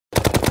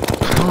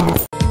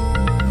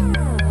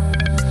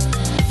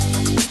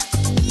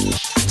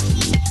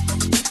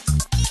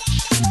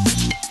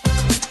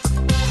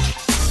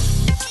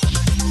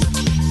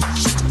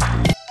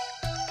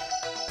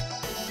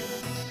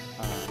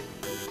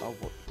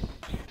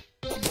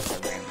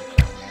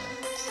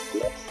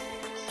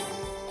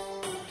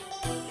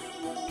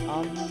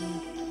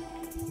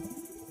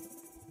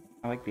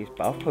I like these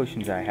buff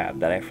potions I have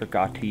that I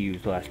forgot to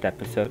use last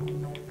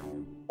episode.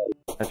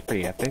 That's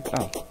pretty epic.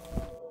 Oh.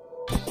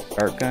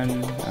 Dart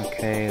gun.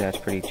 Okay, that's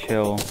pretty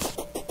chill.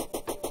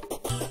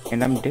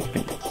 And I'm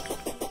dipping.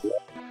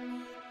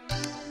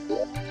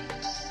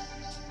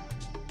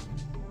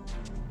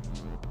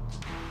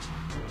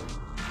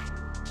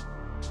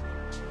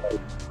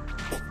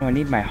 Oh, I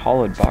need my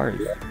hollowed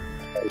bars.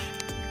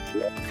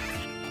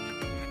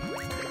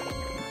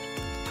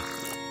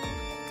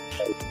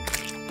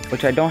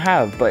 Which I don't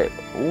have, but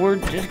we're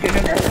just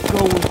gonna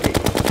go with it.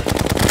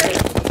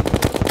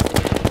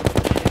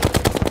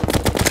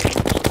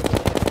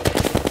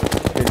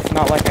 It's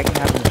not like I can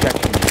have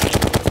injections.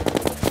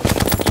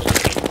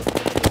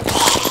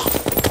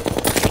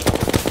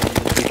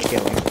 Keep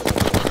killing.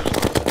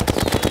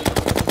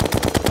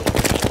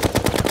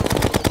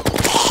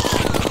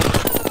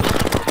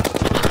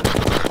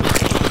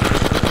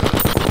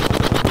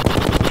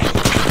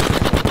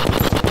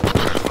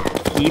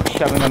 Keep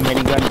shoving a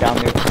minigun down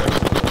their throat.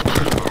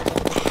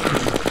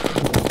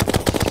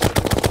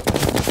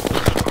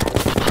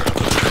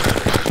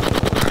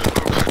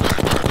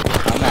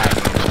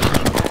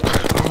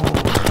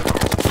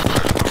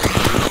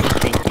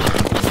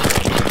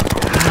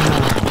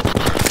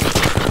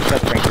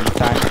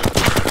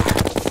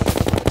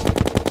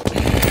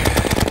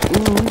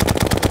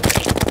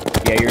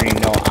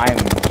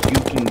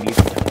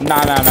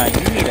 Nah, you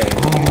need to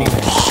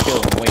chill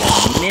and wait a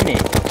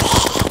minute.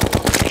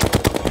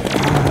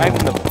 Not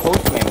even the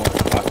postman wants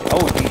to talk to me.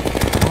 Oh, geez.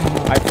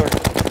 I swear,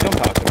 don't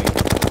talk to me.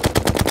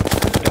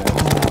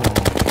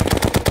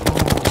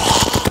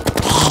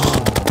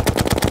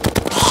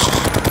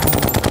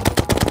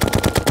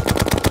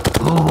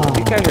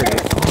 These guys are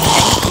just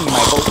tanking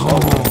my whole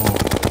phone.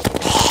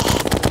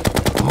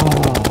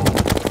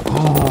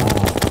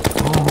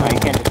 No, you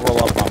can't just roll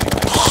up on me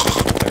like that,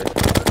 sir.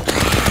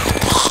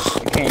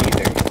 You can't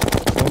either.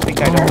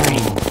 I don't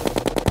mean.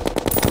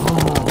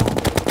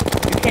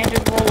 You can't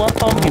just roll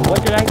up on me. What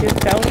did I just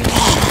tell you?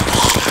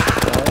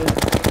 Don't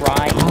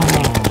try.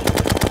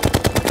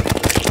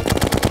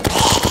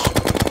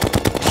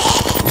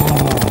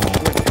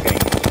 We're just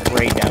getting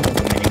sprayed down with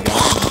a minigun.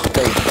 I'm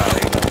so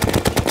sorry about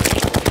this.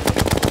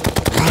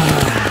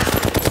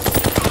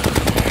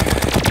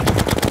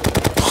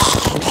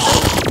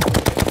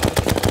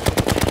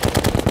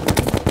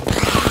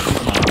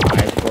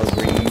 Nice for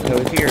green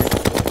toes here.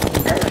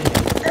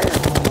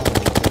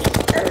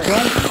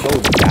 Don't go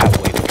that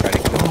way to try to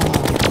kill me.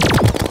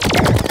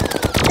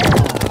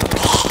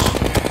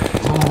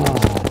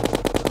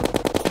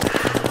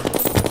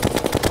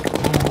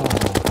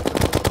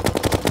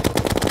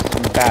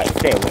 Bat,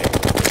 stay away.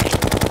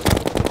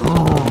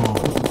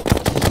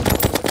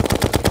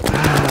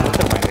 What's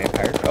up, my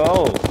vampire?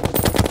 Oh!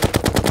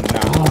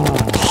 No.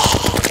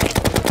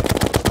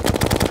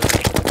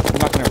 I'm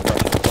not gonna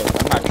rush it close.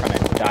 I'm not trying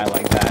to die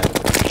like that.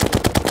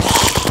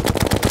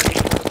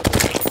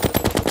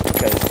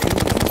 Because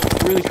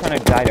really trying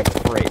to die to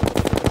Frit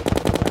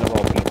out of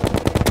all people.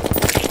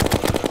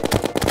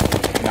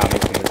 Not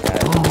making this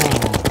bad.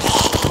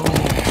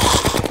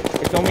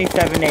 It's only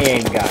 7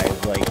 AM,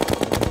 guys. Like,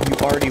 you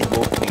already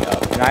woke me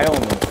up, and I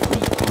don't even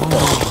sleep.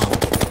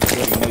 So,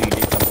 you already know you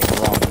did something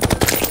wrong.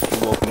 You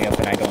woke me up,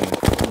 and I don't even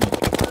sleep.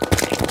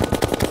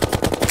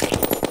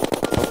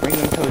 I'll bring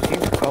them toes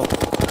here. Oh.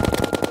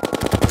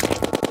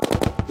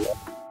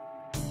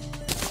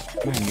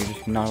 Man, you're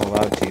just not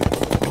allowed to.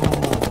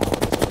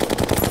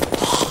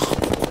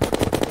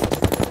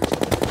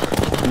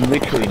 I'm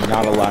literally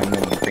not allowing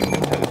them to bring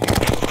them toes here.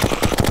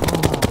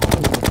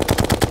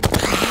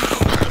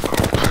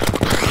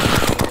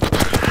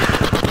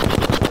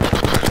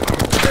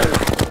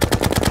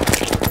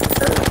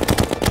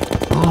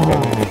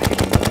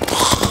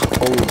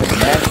 Oh, the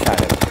mess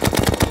out of it.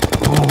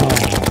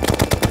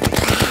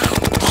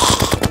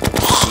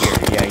 Here,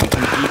 yeah, you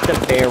can eat the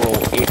barrel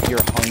if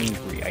you're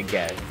hungry, I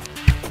guess.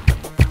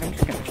 I'm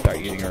just gonna start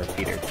using a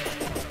repeater.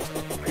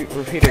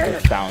 Repeater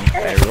just sounds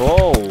better.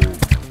 Oh!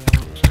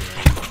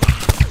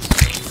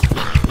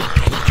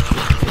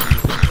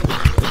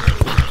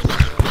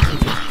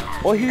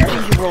 Well, who do you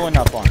think you're rolling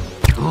up on?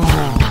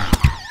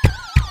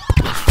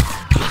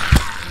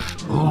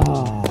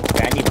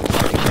 Okay, I need to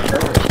start again.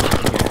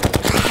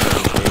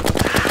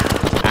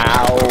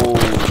 Ow!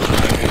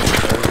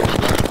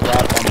 Don't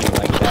drop on me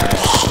like that.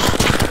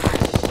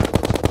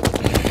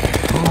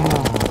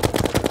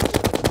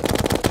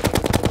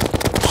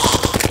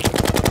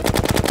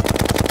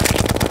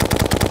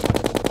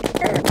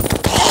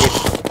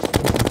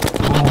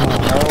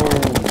 No,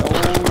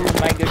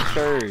 my good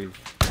sirs.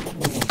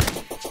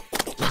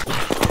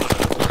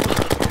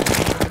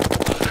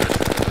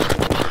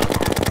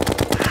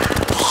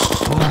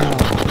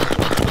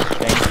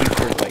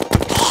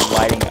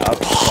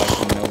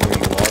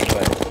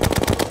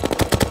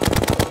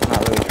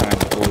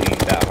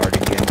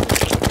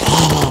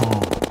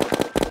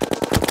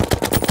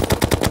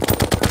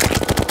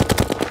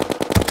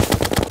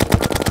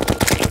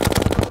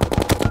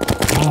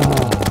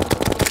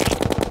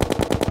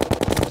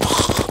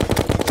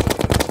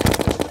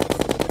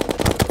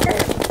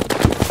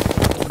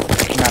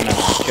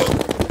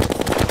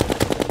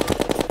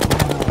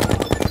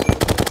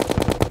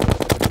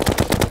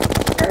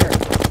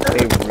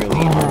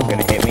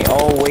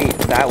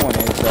 that one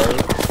is, though.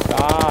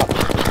 Stop.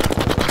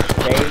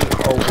 Stay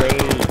away.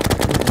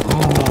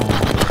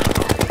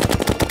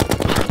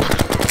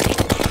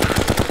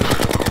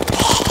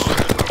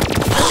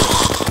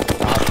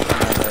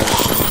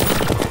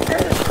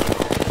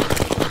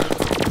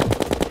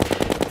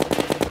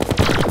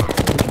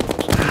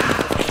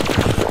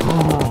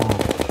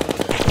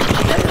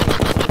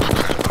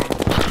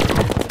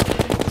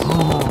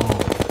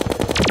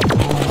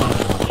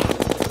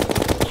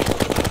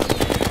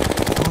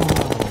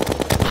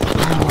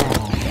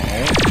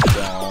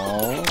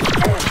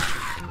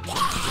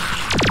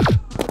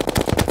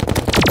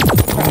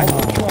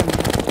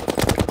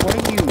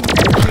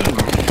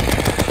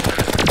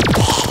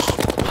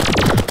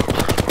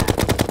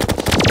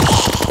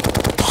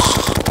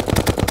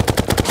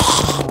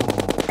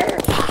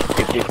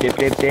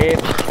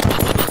 Dip.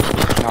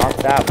 Not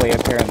that way,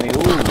 apparently.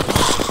 Ooh.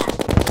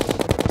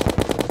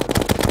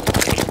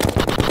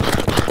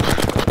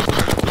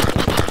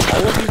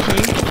 All of you, can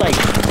you just, like,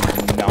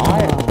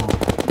 not?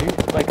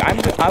 Like, I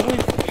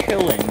was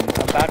chilling,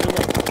 about to,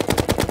 like,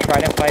 try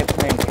to fight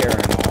Plantera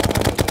and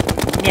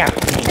all. Yeah.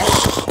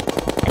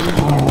 And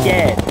he's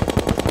dead.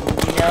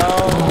 No.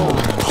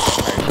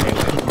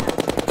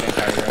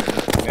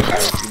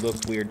 He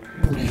looks weird.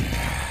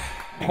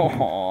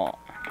 Oh,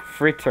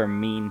 Fritz are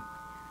mean.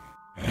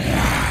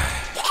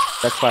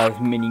 That's why I was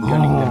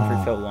mini-gunning them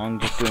for so long,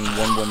 just doing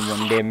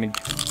 111 damage.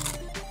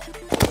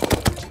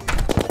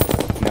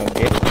 No,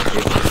 dip.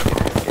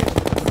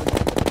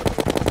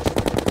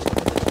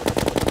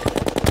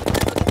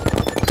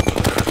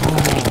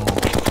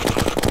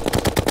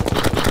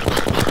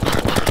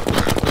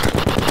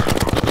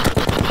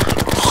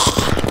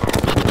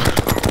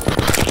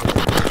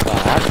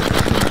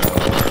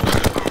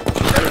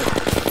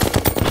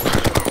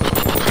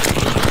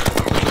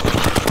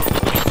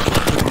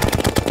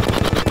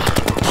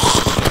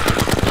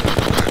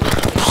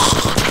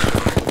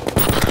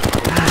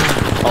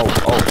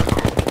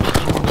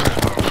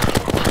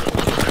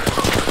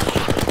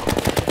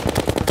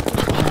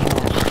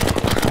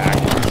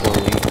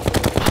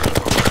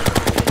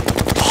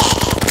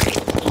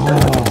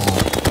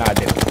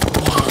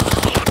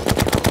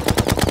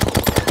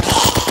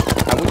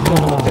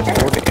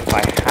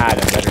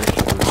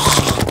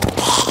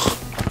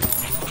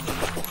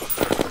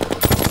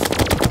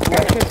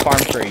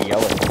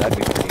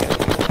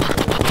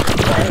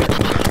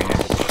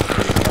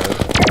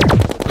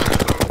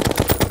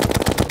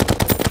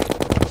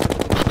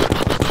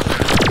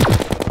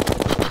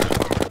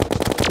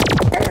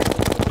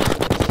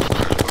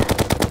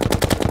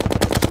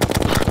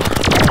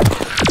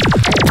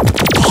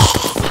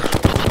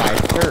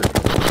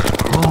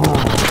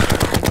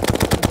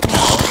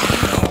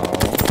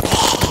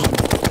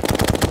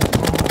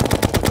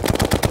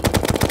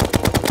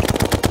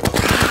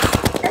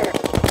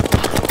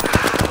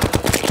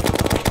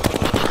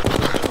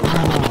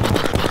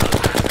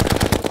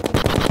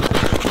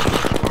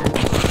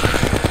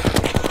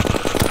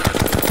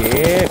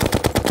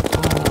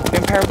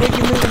 Vampire, what are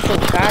you moving so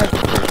fast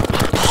for?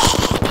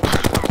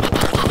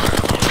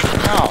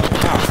 No.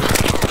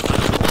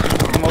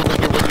 Come over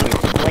here when you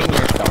explain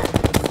yourself.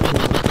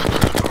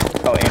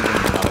 Oh,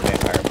 Andrew's not a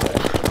vampire, but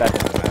that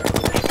doesn't matter.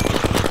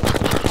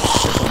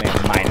 There's only a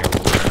minor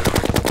rule.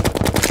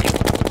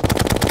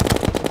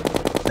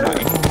 Not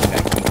anything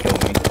that can kill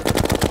me.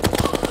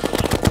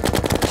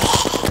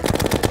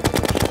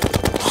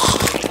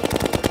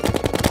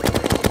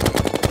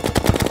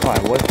 Oh, I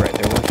was right.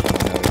 There was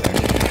someone over there.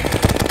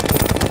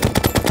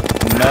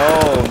 No.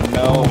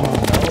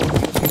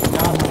 You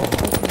cannot look at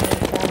me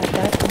like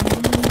that. That's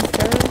mean,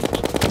 sir.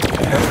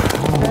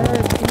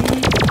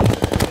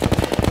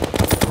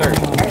 Sir,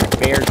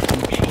 bear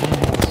Gucci.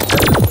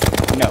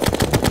 No.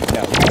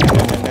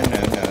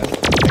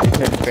 It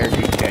says bear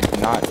Gucci. I did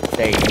not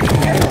say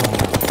anything.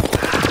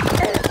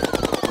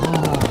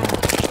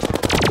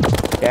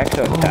 The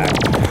exo attack.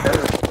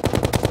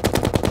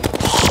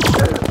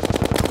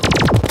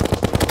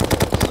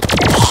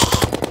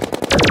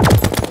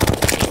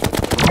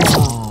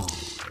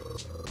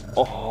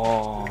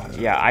 Oh,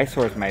 yeah,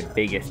 Eyesore is my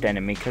biggest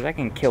enemy because I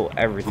can kill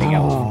everything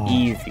else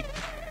easy.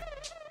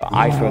 But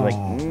Eyesore, like,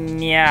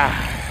 yeah,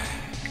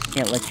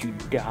 can't let you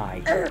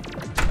die.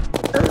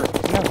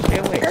 No, stay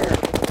away.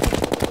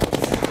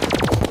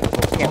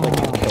 Can't let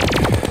you kill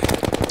me.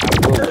 I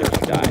will let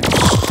you die.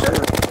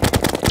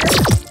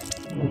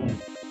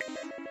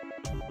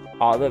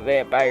 Oh, the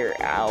vampire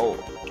out.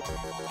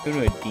 Who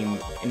knew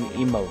an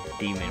emo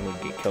demon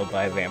would get killed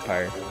by a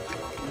vampire?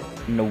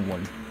 No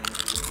one.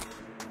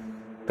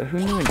 But who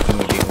knew an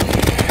emo demon would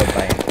get killed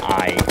by an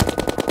eye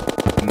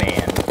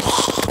man?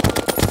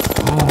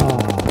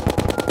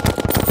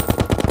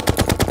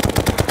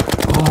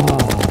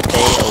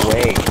 Stay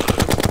away.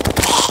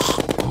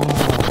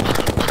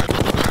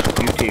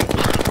 You too.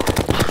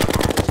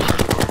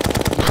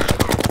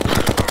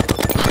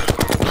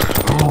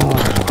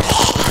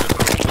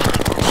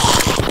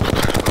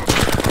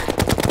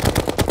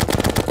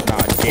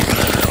 Nah, dip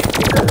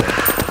away.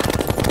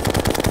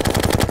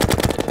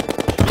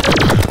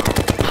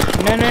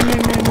 No.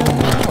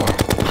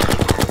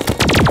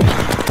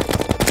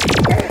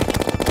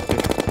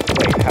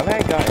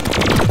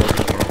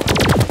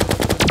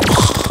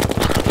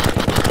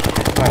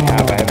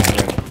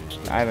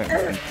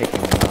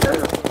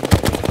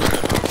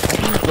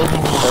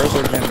 little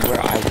further than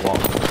where I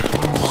want.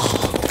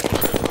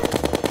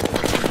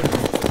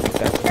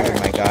 That's weird,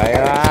 my guy.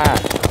 Ah!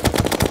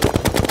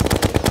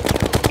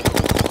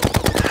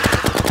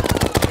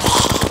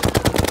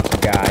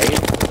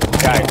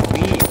 Guys,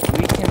 we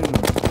can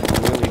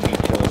really be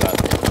chill about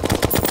this.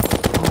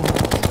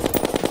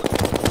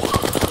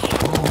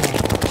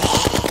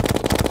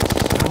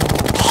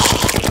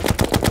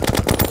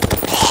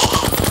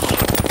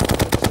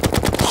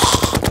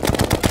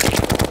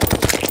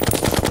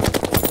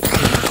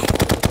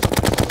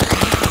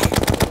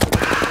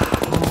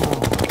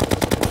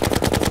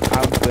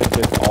 How good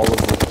does all of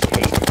this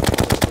taste?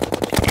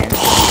 And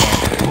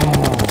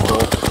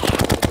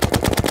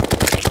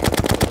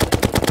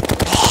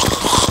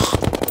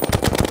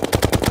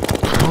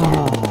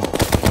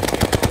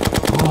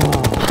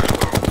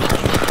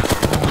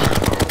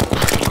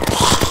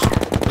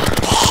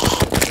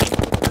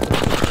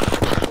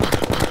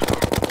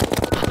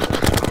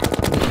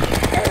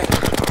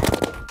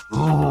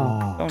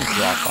don't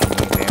drop on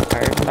me,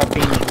 vampire. Stop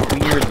being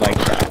weird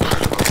like that.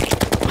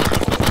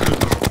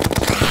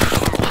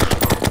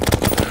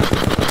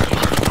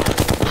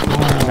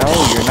 No,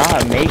 you're not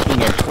making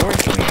it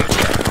towards me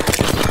again.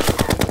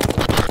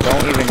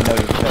 Don't even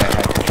notice that I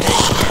had to say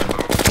again.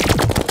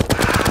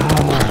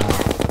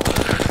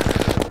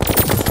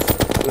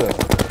 Good.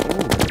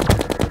 Ooh.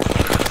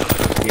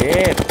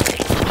 Yeah.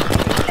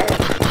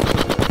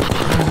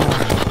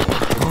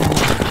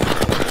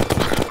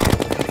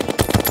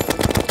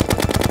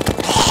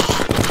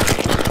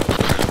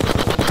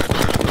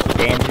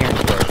 Stand here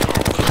and go.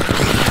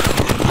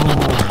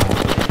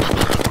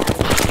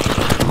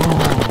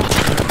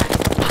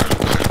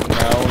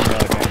 No.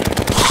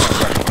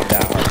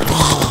 That hard.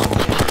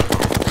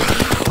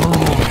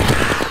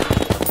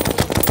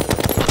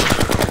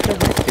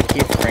 That's the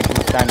stickiest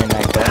Frankenstein and I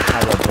don't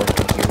have a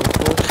broken hero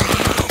tool.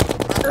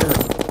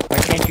 Why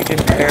can't you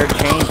just spare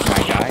change,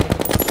 my guy?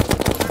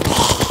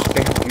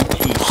 Spare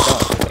Gucci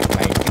stuff like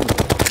my dude.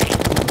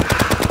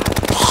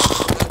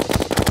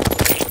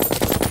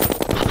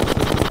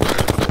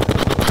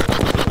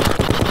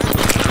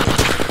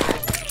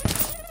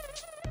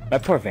 My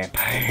poor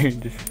vampire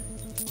just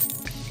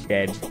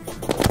dead. The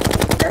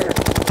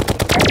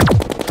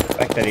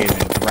fact that he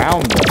isn't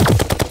drowned though.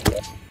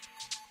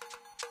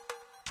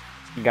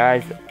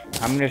 Guys,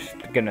 I'm just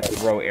gonna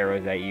throw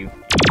arrows at you.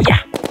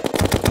 Yeah!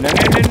 No.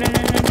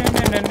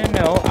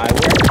 I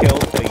will kill,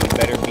 so you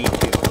better be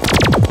too.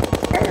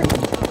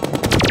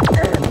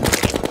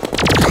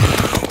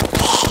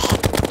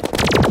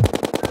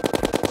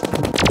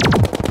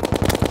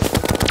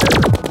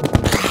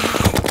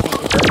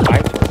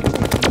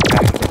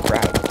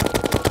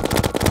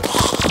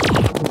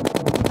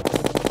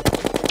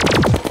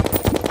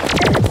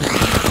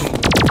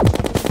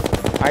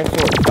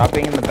 Stop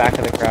being in the back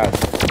of the crowd.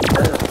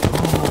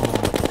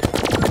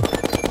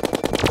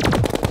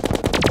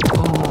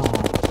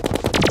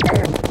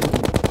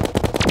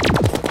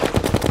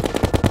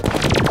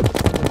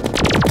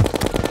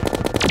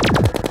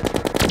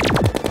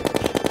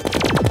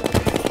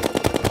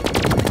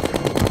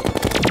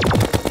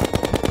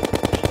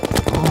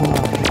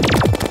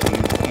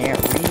 You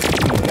can't reach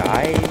me,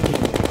 guys.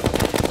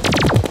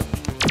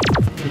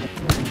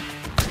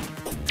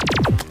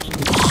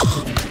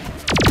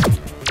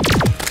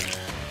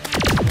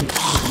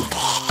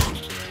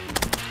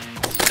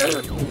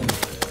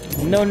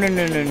 No.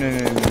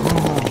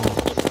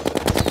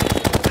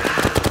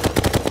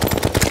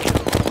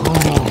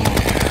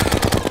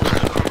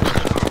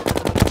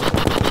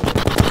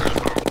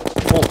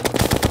 Oh.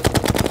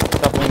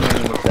 Stop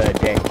winning with the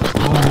day.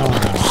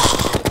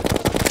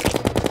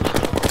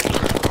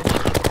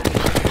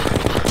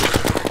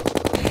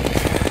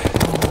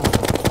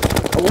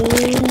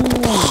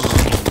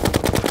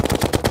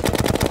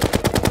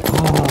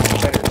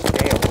 Better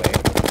stay away.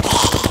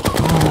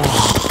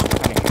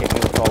 Kind of hit me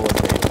with all of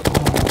this.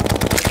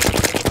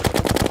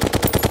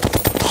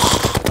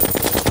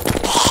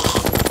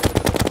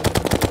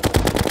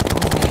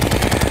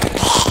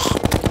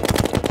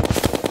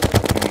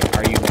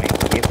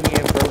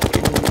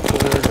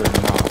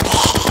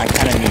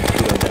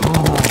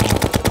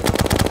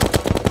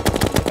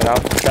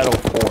 I'll settle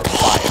for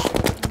 5.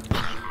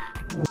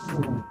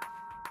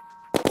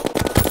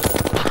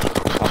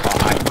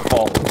 I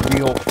fall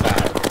real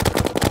fast.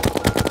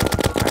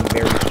 I'm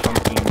very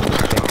chunky and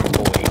thick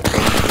boy.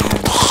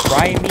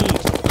 Try me!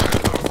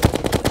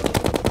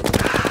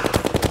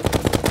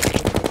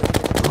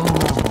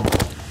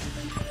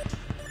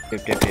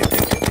 Dip.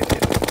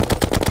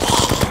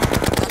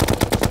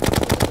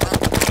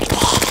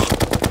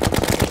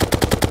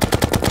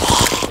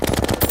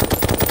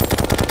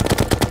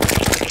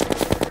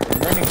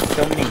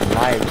 So many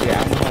lives, yeah,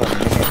 I only have a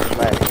minute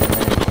left and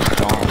then it's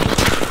gone.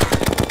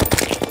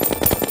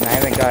 And I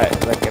haven't got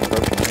like a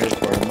broken hero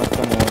sword unless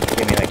someone wants to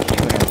give me like 2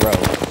 in a row.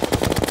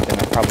 Then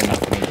I'm probably not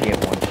going to get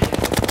one.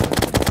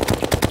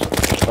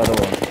 Let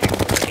alone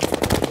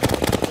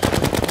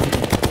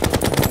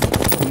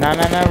 2. No,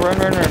 run.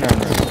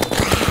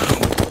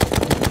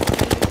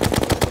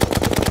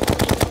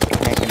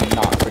 I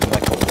cannot bring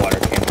like a water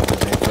cannon over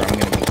this or I'm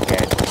going to be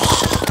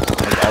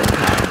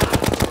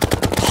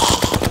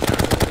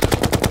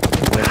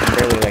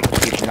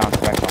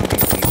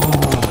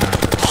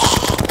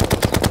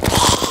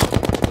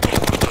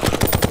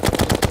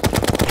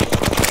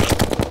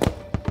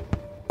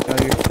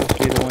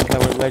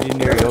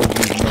legendary OG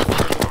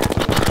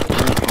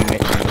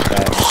missing with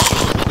that.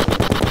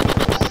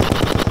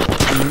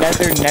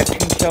 Another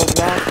Neptune shell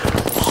drop?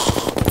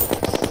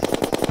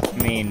 I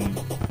mean,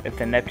 if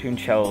the Neptune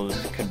shells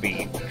could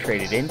be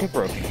traded into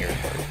broken heroes,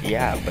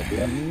 yeah, but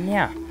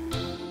yeah.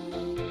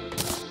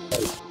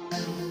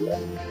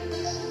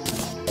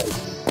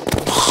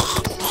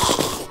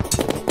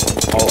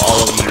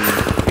 All of you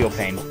feel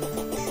pain.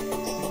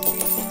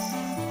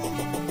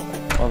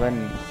 Well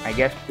then, I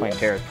guess playing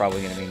Terra is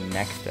probably going to be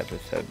next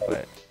episode,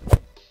 but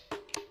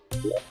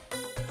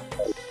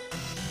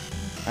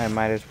I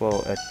might as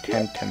well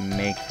attempt to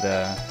make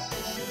the...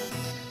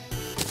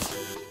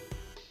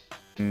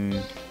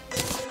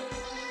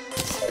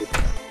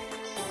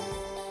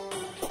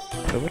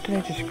 So what did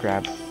I just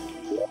grab?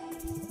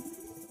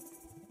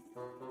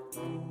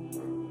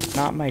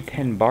 Not my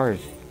 10 bars.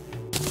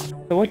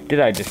 So what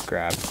did I just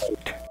grab?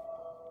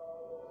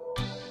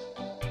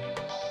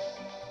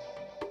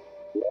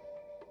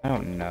 I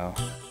don't know.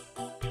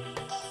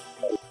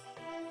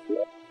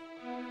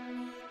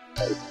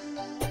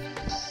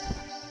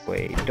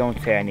 Wait,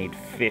 don't say I need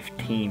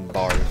 15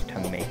 bars to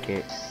make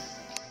it.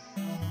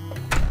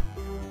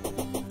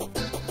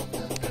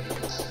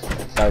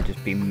 That would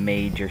just be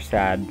major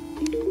sad.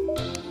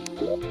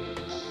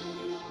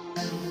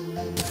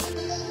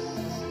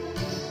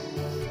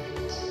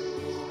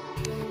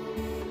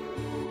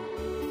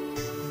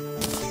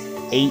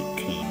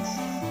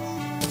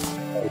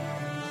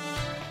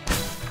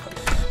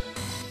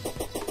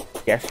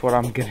 Guess what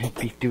I'm gonna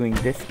be doing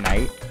this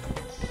night?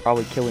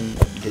 Probably killing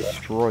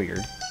Destroyer.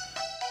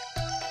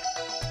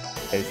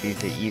 Because he's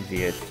the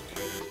easiest.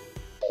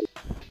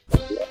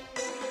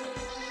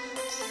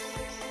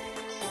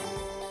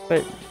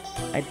 But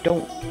I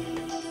don't...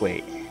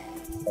 Wait.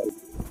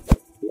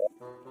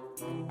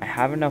 I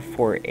have enough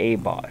for a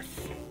boss.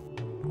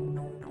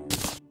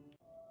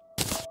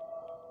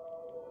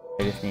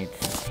 I just need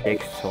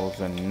 6 souls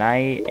a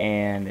night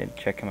and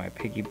checking my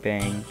piggy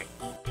bank.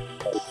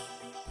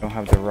 I don't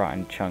have the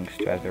rotten chunks.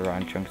 Do I have the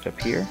rotten chunks up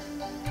here?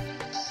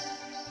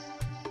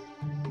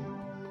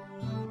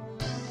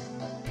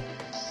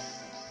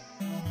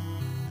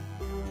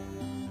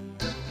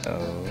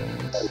 Oh.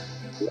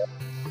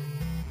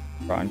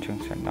 Rotten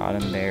chunks are not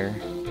in there.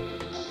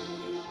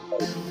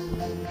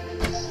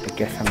 I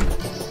guess I'm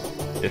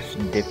just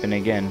dipping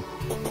again.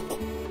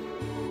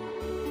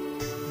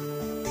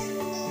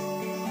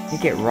 Let me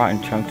get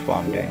rotten chunks while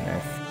I'm doing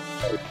this.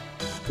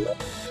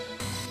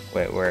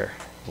 Wait, where?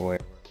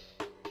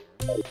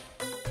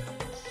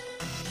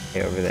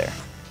 Okay, over there.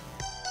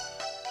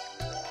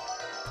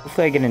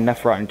 Hopefully I get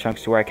enough rotten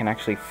chunks to where I can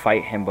actually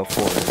fight him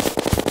before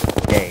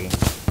day.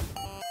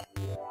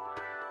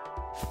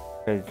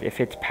 Because if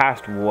it's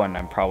past 1,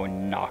 I'm probably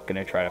not going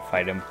to try to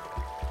fight him.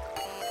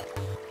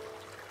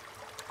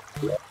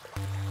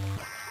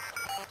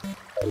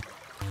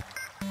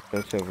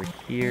 Goes over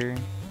here.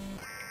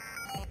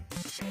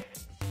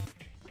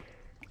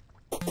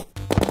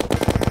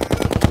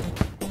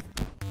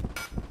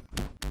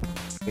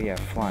 But yeah,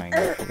 flying.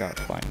 I forgot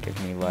flying gives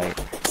me light.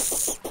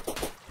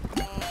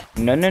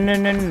 No.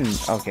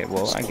 Okay,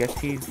 well, I guess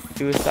he's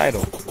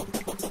suicidal.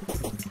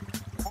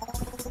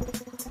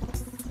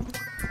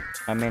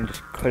 My man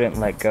just couldn't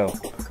let go.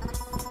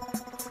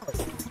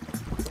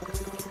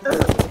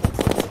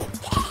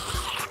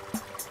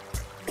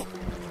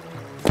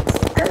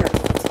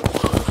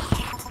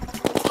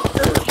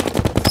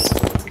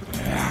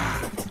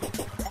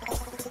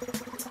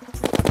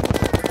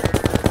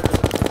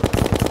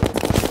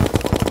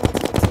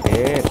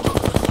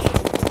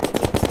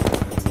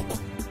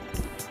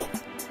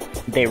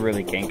 They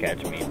really can't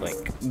catch me.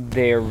 Like,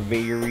 they're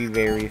very,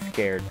 very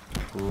scared.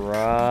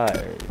 Trust.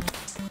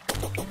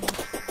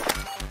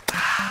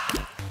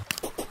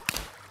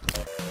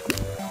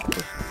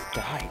 Just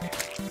died.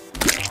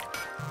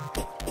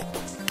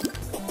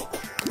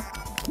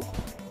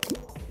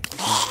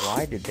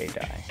 Why did they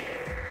die?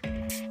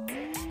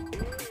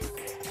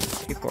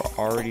 People are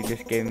already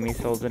just giving me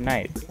souls a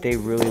night. They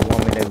really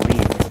want me to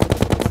leave.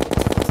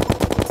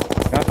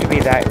 You don't have to be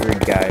that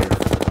rude, guys.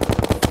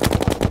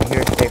 I'm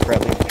here to stay for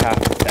at least half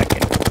a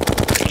second.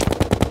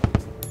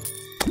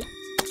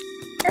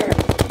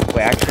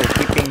 Wait, actually,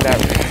 keeping that...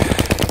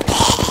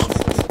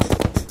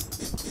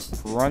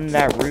 Run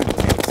that route,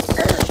 man.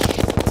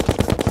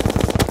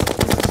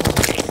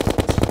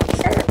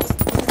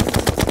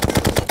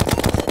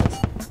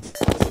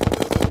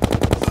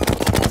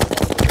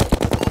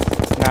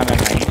 No.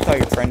 You saw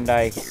your friend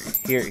die.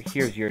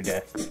 Here's your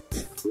death.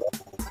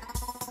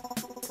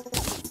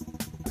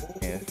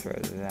 Yeah, throw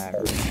that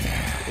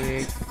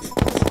real quick.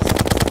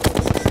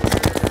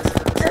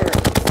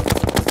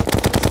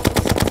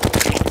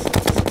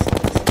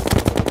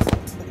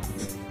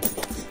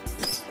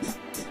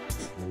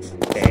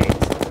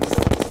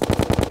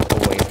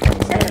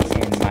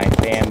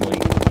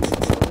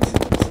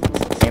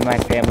 My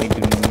family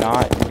do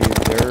not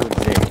deserve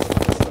this.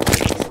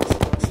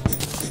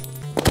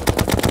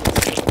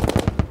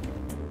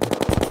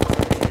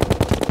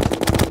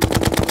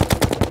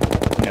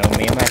 No,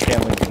 me and my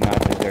family do not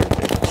deserve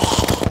this.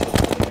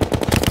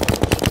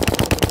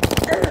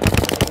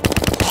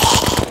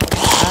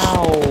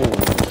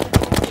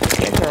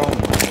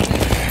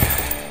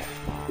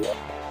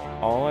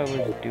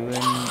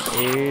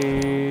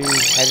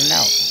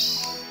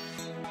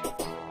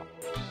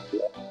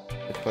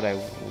 what I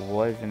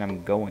was and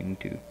I'm going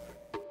to.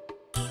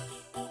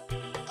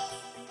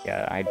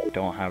 Yeah, I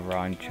don't have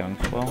raw in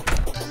chunks. Well,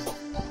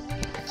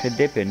 to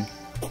dip in.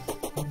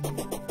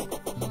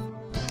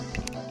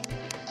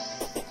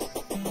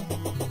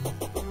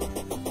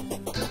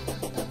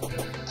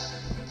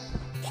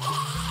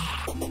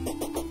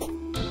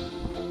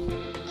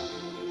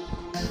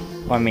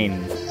 I mean,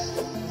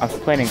 I was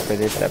planning for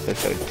this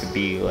episode to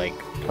be like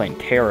playing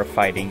terra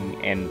fighting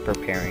and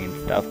preparing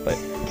and stuff, but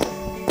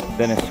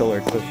then a solar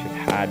eclipse just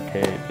had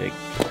to like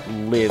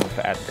live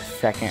at the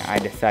second I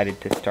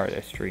decided to start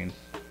a stream.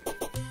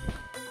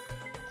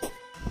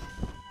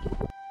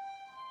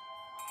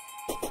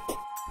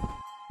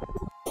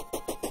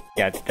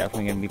 Yeah, it's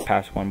definitely gonna be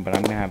past 1, but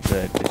I'm gonna have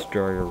the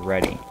destroyer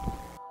ready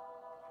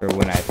for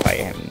when I fight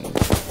him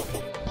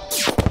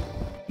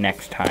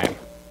next time.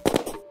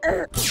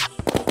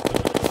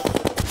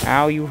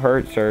 Ow, you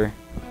hurt, sir.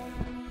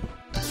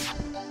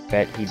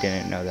 Bet he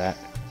didn't know that.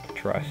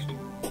 Trust.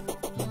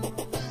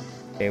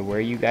 Okay, where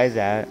are you guys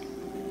at?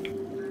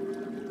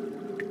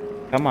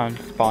 Come on,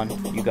 spawn.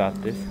 You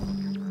got this.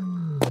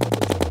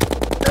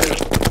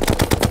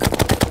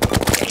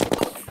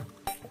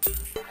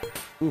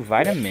 Ooh,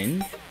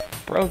 vitamins?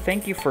 Bro,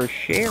 thank you for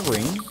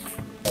sharing.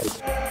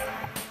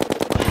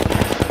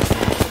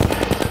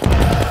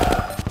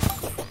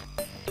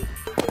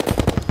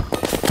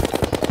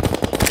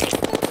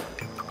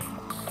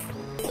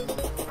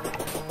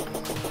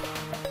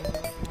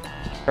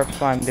 Corpse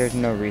slime, there's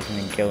no reason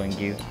in killing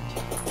you.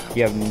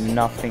 You have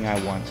nothing I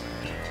want.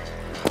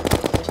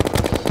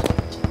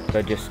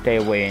 So just stay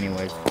away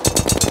anyways.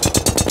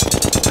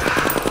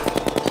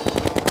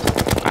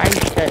 I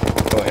said,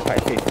 oh, if I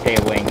say stay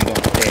away and you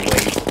don't stay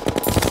away,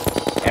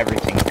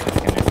 everything's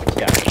just gonna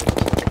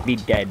die. Be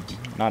dead,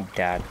 not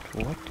dad.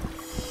 What?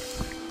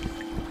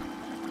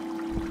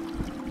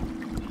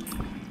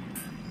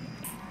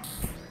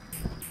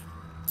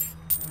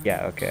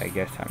 Yeah, okay, I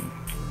guess I'm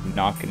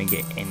not gonna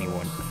get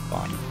anyone to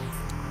spawn.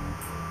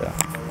 So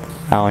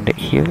I'll end it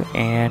here,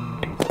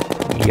 and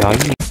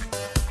yeah.